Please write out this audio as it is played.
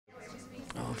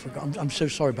I'm so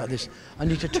sorry about this. I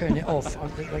need to turn it off.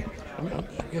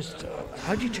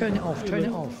 How do you turn it off? Turn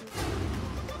it off.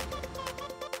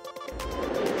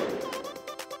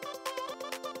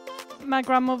 My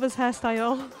grandmother's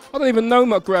hairstyle. I don't even know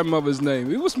my grandmother's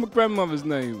name. What's my grandmother's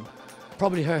name?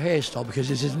 Probably her hairstyle because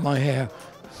this isn't my hair.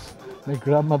 My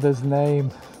grandmother's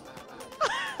name.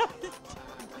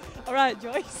 All right,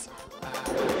 Joyce.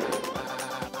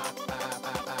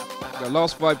 The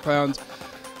last £5,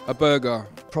 a burger,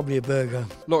 Probably a burger.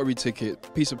 lottery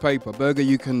ticket, piece of paper, burger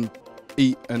you can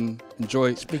eat and enjoy.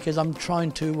 It's because I'm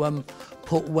trying to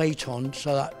put weight on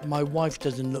so that my wife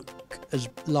doesn't look as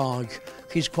large.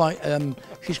 She's quite a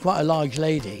large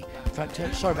lady. In fact,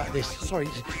 sorry about this. Sorry,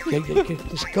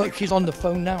 she's on the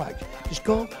phone now. Actually. Just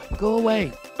go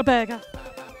away. A burger.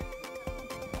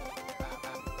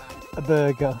 A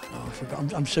burger. Oh, I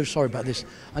forgot. I'm so sorry about this.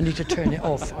 I need to turn it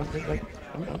off.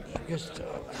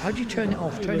 How do you turn it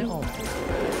off? Turn it off.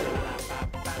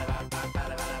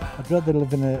 I'd rather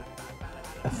live in a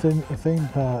theme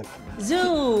park.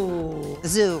 Zoo.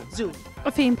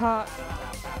 A theme park.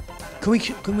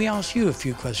 Can we ask you a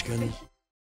few questions?